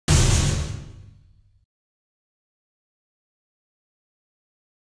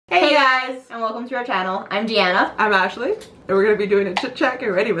Hey guys, and welcome to our channel. I'm Deanna. I'm Ashley, and we're going to be doing a chit chat. Get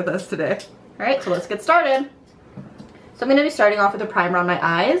ready with us today. Alright, so let's get started. So I'm going to be starting off with a primer on my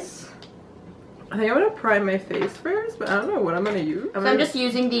eyes. I think I'm going to prime my face first, but I don't know what I'm going to use. I'm just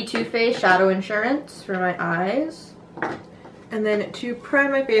using the Too Faced Shadow Insurance for my eyes. And then to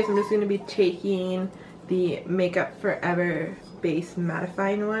prime my face, I'm just going to be taking the Makeup Forever base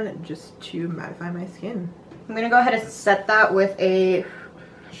mattifying one just to mattify my skin. I'm going to go ahead and set that with a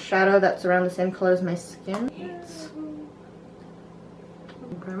shadow that's around the same color as my skin.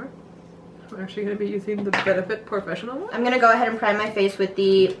 Primer. I'm actually going to be using the Benefit Porefessional one. I'm going to go ahead and prime my face with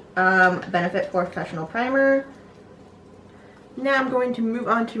the Benefit Porefessional primer. Now I'm going to move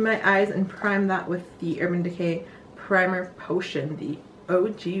on to my eyes and prime that with the Urban Decay Primer Potion, the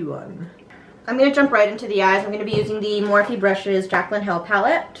OG one. I'm going to jump right into the eyes. I'm going to be using the Morphe Brushes Jaclyn Hill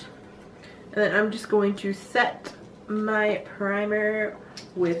palette. And then I'm just going to set my primer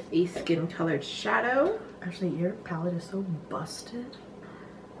with a skin colored shadow. Actually, your palette is so busted.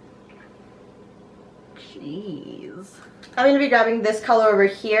 Jeez. I'm going to be grabbing this color over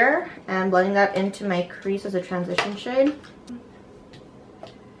here and blending that into my crease as a transition shade.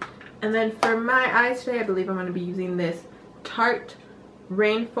 And then for my eyes today, I believe I'm going to be using this Tarte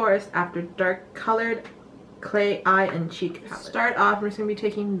Rainforest After Dark Colored Clay Eye and Cheek palette. Start off, I'm just going to be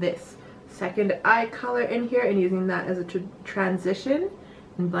taking this second eye color in here and using that as a transition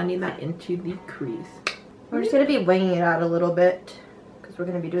and blending that into the crease. We're just going to be winging it out a little bit because we're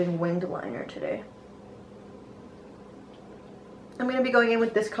going to be doing winged liner today. I'm going to be going in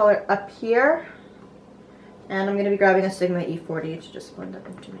with this color up here, and I'm going to be grabbing a Sigma E40 to just blend that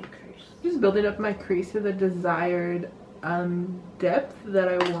into my crease. Just building up my crease to the desired depth that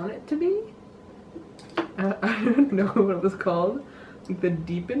I want it to be. I don't know what it was called, like the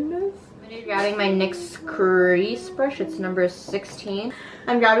deepenness. I'm going to be grabbing my NYX crease brush. It's number 16.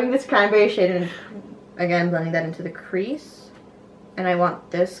 I'm grabbing this cranberry shade and again blending that into the crease. And I want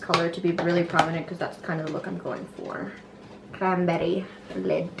this color to be really prominent because that's kind of the look I'm going for. Cranberry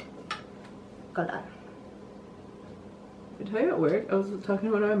lid color. I tell you at work, I was talking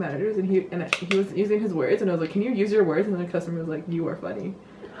to one of my managers and he was using his words and I was like, can you use your words? And the customer was like, you are funny.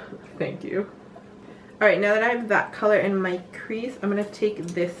 Thank you. Alright, now that I have that color in my crease, I'm going to take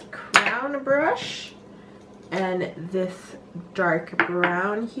this crown brush and this dark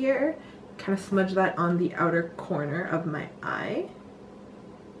brown here, kind of smudge that on the outer corner of my eye.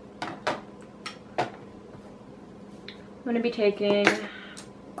 I'm going to be taking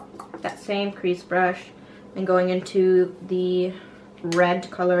that same crease brush and going into the red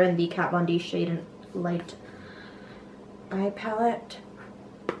color in the Kat Von D shade and light eye palette.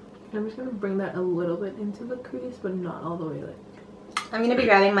 I'm just going to bring that a little bit into the crease, but not all the way. I'm going to be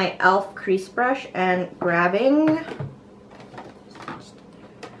grabbing my e.l.f. crease brush and grabbing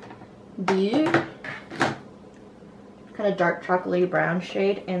the kind of dark chocolatey brown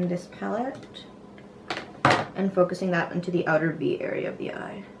shade in this palette and focusing that into the outer V area of the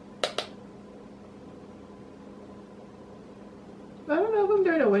eye. I don't know if I'm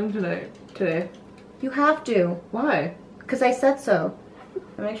doing a wing today. You have to. Why? Because I said so.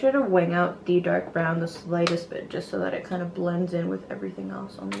 And make sure to wing out the dark brown the slightest bit just so that it kind of blends in with everything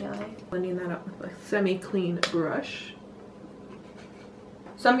else on the eye. Blending that out with a semi-clean brush.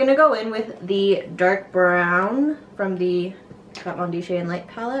 So I'm going to go in with the dark brown from the Kat Von D Shade and Light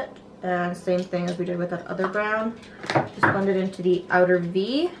palette. And same thing as we did with that other brown. Just blend it into the outer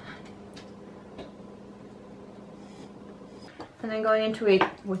V. And then going into it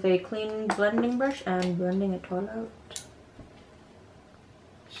with a clean blending brush and blending it all out.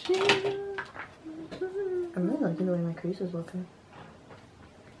 I'm really liking the way my crease is looking.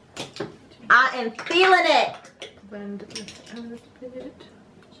 I am feeling it! Blend this out a bit.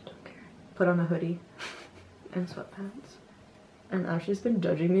 Put on a hoodie and sweatpants. And Ashley's been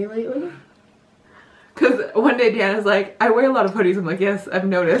judging me lately. Because one day Deanna's like, I wear a lot of hoodies. I'm like, yes, I've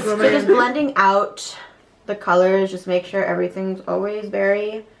noticed. So just blending out the colors, just make sure everything's always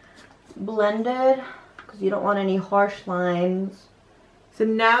very blended because you don't want any harsh lines. So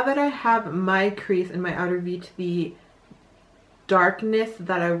now that I have my crease and my outer V to the darkness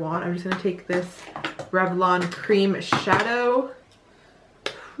that I want, I'm just going to take this Revlon Cream Shadow.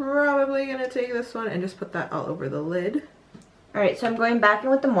 Probably going to take this one and just put that all over the lid. Alright, so I'm going back in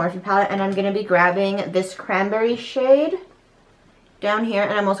with the Morphe palette and I'm going to be grabbing this cranberry shade down here.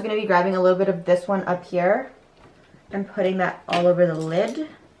 And I'm also going to be grabbing a little bit of this one up here and putting that all over the lid.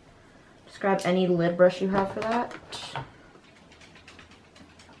 Just grab any lid brush you have for that.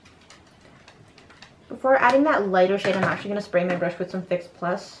 Before adding that lighter shade, I'm actually going to spray my brush with some Fix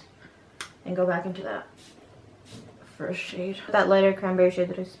Plus and go back into that first shade. That lighter cranberry shade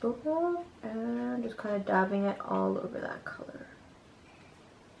that I spoke of, and just kind of dabbing it all over that color.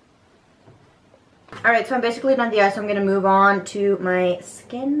 Alright, so I'm basically done the eye, so I'm going to move on to my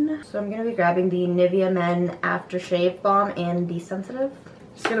skin. So I'm going to be grabbing the Nivea Men Aftershave Balm and the Sensitive.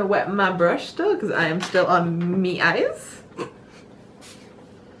 Just going to wet my brush still because I am still on me eyes.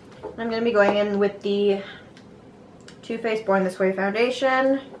 I'm going to be going in with the Too Faced Born This Way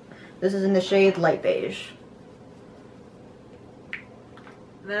foundation. This is in the shade Light Beige.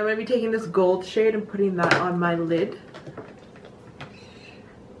 And then I'm going to be taking this gold shade and putting that on my lid.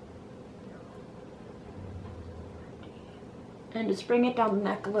 And just bring it down the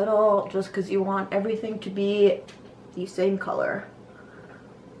neck a little, just because you want everything to be the same color.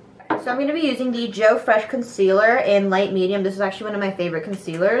 So I'm going to be using the Joe Fresh Concealer in light medium. This is actually one of my favorite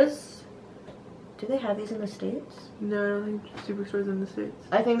concealers. Do they have these in the States? No, I don't think Superstore's in the States.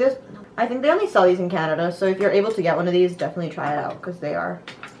 I think they only sell these in Canada, so if you're able to get one of these, definitely try it out, because they are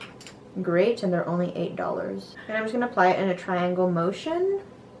great, and they're only $8. And I'm just going to apply it in a triangle motion,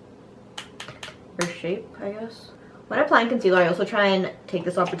 or shape, I guess. When applying concealer, I also try and take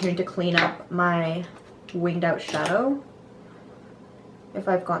this opportunity to clean up my winged out shadow if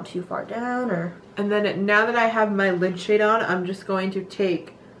I've gone too far down. Or and then now that I have my lid shade on, I'm just going to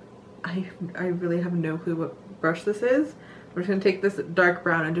take, I really have no clue what brush this is. I'm just going to take this dark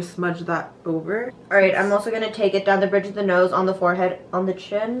brown and just smudge that over. Alright, I'm also going to take it down the bridge of the nose, on the forehead, on the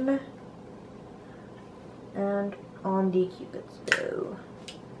chin, and on the cupid's bow.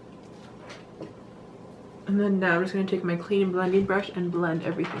 And then now I'm just going to take my clean blending brush and blend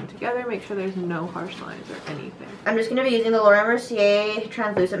everything together. Make sure there's no harsh lines or anything. I'm just going to be using the Laura Mercier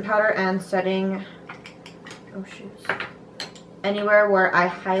translucent powder and setting, oh shoes, anywhere where I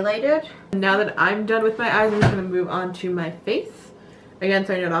highlighted. Now that I'm done with my eyes, I'm just going to move on to my face. Again,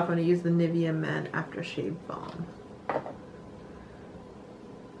 starting it off, I'm going to use the Nivea Men Aftershave Balm.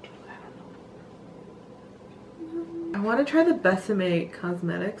 I want to try the Besame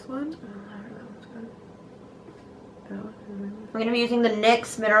Cosmetics one. I'm going to be using the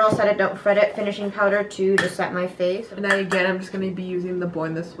NYX Mineral Set It Don't Fret It finishing powder to just set my face. And then again, I'm just going to be using the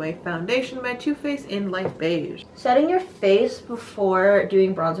Born This Way foundation by Too Faced in light beige. Setting your face before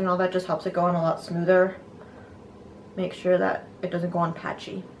doing bronzer and all that just helps it go on a lot smoother. Make sure that it doesn't go on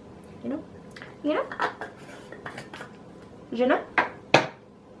patchy. You know? You know? Je know?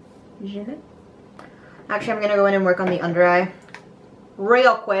 Je know? Actually, I'm going to go in and work on the under eye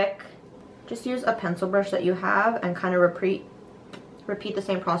real quick. Just use a pencil brush that you have and kind of repeat the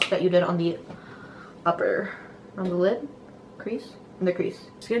same process that you did on the upper, on the lid, crease, in the crease.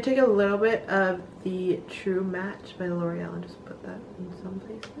 Just going to take a little bit of the True Match by L'Oreal and just put that in some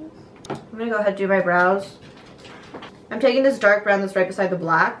places. I'm going to go ahead and do my brows. I'm taking this dark brown that's right beside the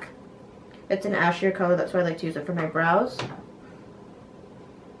black. It's an ashier color, that's why I like to use it for my brows.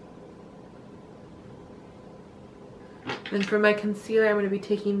 And for my concealer, I'm going to be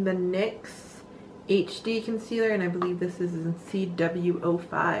taking the NYX HD concealer, and I believe this is in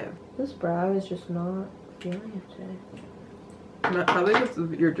CW05. This brow is just not feeling it today. Probably because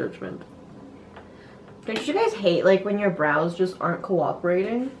of your judgment. Don't you guys hate like when your brows just aren't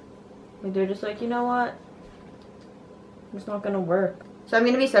cooperating? Like they're just like, you know what? It's not going to work. So I'm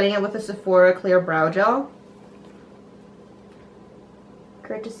going to be setting it with a Sephora Clear Brow Gel.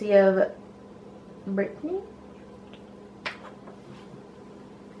 Courtesy of Brittany.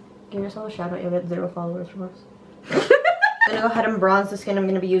 Give yourself a shout out, you'll get 0 followers from us. I'm going to go ahead and bronze the skin. I'm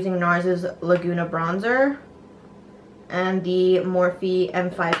going to be using NARS's Laguna Bronzer and the Morphe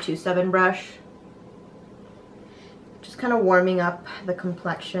M527 brush. Just kind of warming up the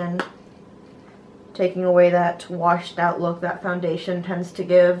complexion, taking away that washed out look that foundation tends to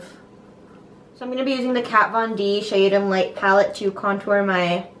give. So I'm going to be using the Kat Von D Shade and Light palette to contour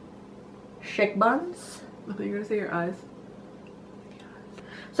my chic buns. I thought you were going to say your eyes.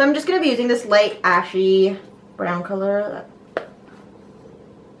 So I'm just going to be using this light ashy brown color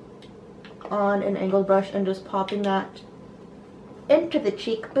on an angled brush and just popping that into the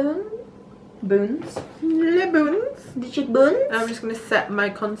cheekbone. The cheekbones. I'm just going to set my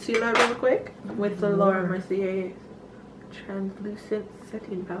concealer real quick with the Laura Mercier translucent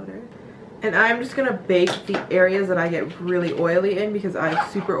setting powder. And I'm just going to bake the areas that I get really oily in because I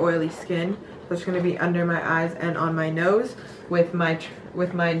have super oily skin. So it's going to be under my eyes and on my nose with my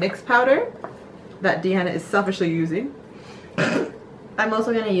NYX powder that Deanna is selfishly using. I'm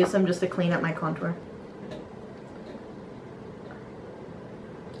also going to use some just to clean up my contour.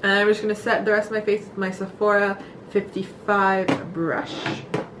 And I'm just going to set the rest of my face with my Sephora 55 brush.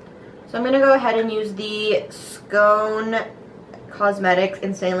 So I'm going to go ahead and use the Skone Cosmetics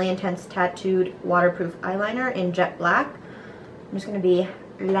Insanely Intense Tattooed Waterproof Eyeliner in Jet Black. I'm just going to be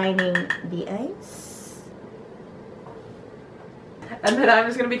lining the eyes. And then I'm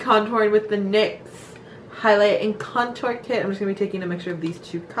just going to be contouring with the NYX Highlight and Contour Kit. I'm just going to be taking a mixture of these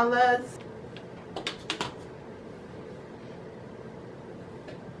two colors.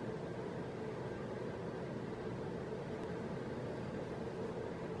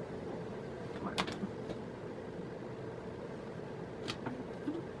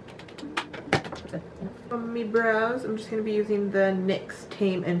 On my brows, I'm just going to be using the NYX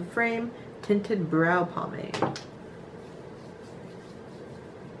Tame and Frame Tinted Brow Pomade.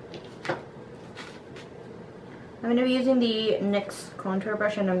 I'm going to be using the NYX contour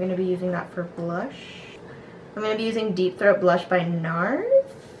brush, and I'm going to be using that for blush. I'm going to be using Deep Throat Blush by NARS.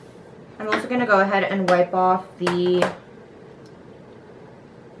 I'm also going to go ahead and wipe off the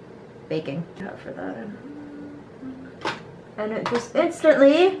baking for that. And it just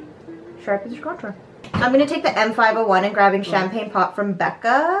instantly sharpens your contour. I'm going to take the M501 and grabbing Champagne Pop from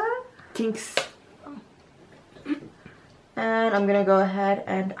Becca. Tinks. And I'm going to go ahead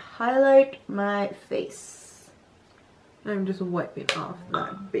and highlight my face. I'm just wiping off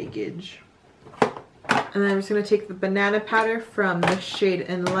that bakage. And then I'm just going to take the banana powder from the Shade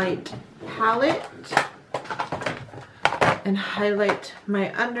and Light palette and highlight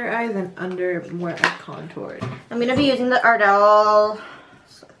my under eyes and under where I contoured. I'm going to be using the Ardell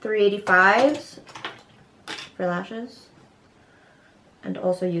 385s for lashes, and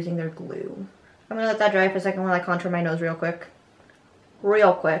also using their glue. I'm going to let that dry for a second while I contour my nose real quick.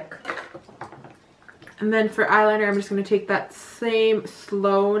 And then for eyeliner, I'm just going to take that same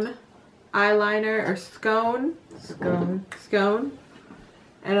Sloan eyeliner, or Skone.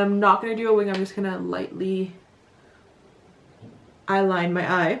 And I'm not going to do a wing, I'm just going to lightly eyeline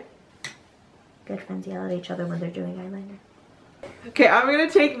my eye. Good friends yell at each other when they're doing eyeliner. Okay, I'm going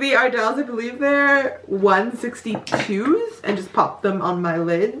to take the Ardells, I believe they're 162s, and just pop them on my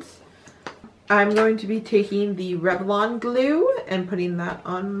lids. I'm going to be taking the Revlon glue and putting that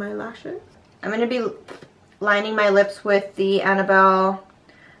on my lashes. I'm going to be lining my lips with the Annabelle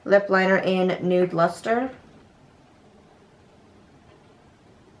lip liner in Nude Lustre.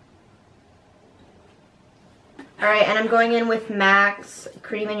 Alright, and I'm going in with MAC's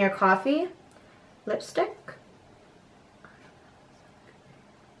Cream in Your Coffee lipstick.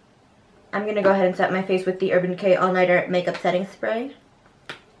 I'm going to go ahead and set my face with the Urban Decay All Nighter Makeup Setting Spray.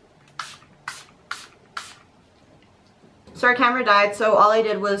 So our camera died, so all I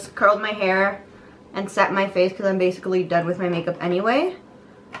did was curled my hair and set my face because I'm basically done with my makeup anyway.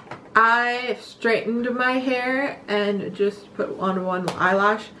 I straightened my hair and just put on one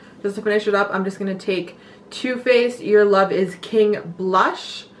eyelash. Just to finish it up, I'm just going to take Too Faced Your Love Is King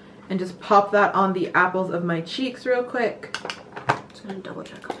blush and just pop that on the apples of my cheeks real quick. Just going to double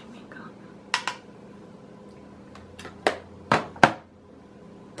check on my makeup.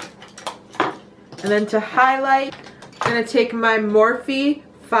 And then to highlight, I'm going to take my Morphe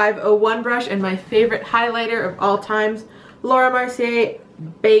 501 brush and my favorite highlighter of all times, Laura Mercier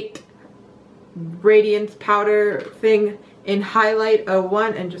Baked Radiance Powder thing in Highlight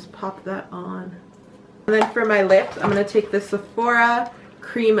 01, and just pop that on. And then for my lips, I'm going to take the Sephora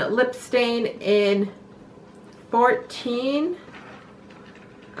Cream Lip Stain in 14.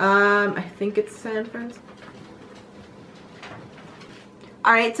 I think it's San Francisco.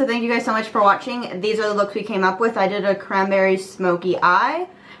 Alright, so thank you guys so much for watching. These are the looks we came up with. I did a cranberry smoky eye.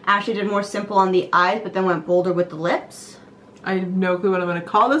 Ashley did more simple on the eyes, but then went bolder with the lips. I have no clue what I'm going to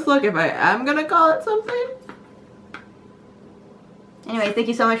call this look, if I am going to call it something. Anyway, thank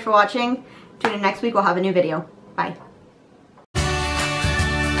you so much for watching. Tune in next week, we'll have a new video. Bye.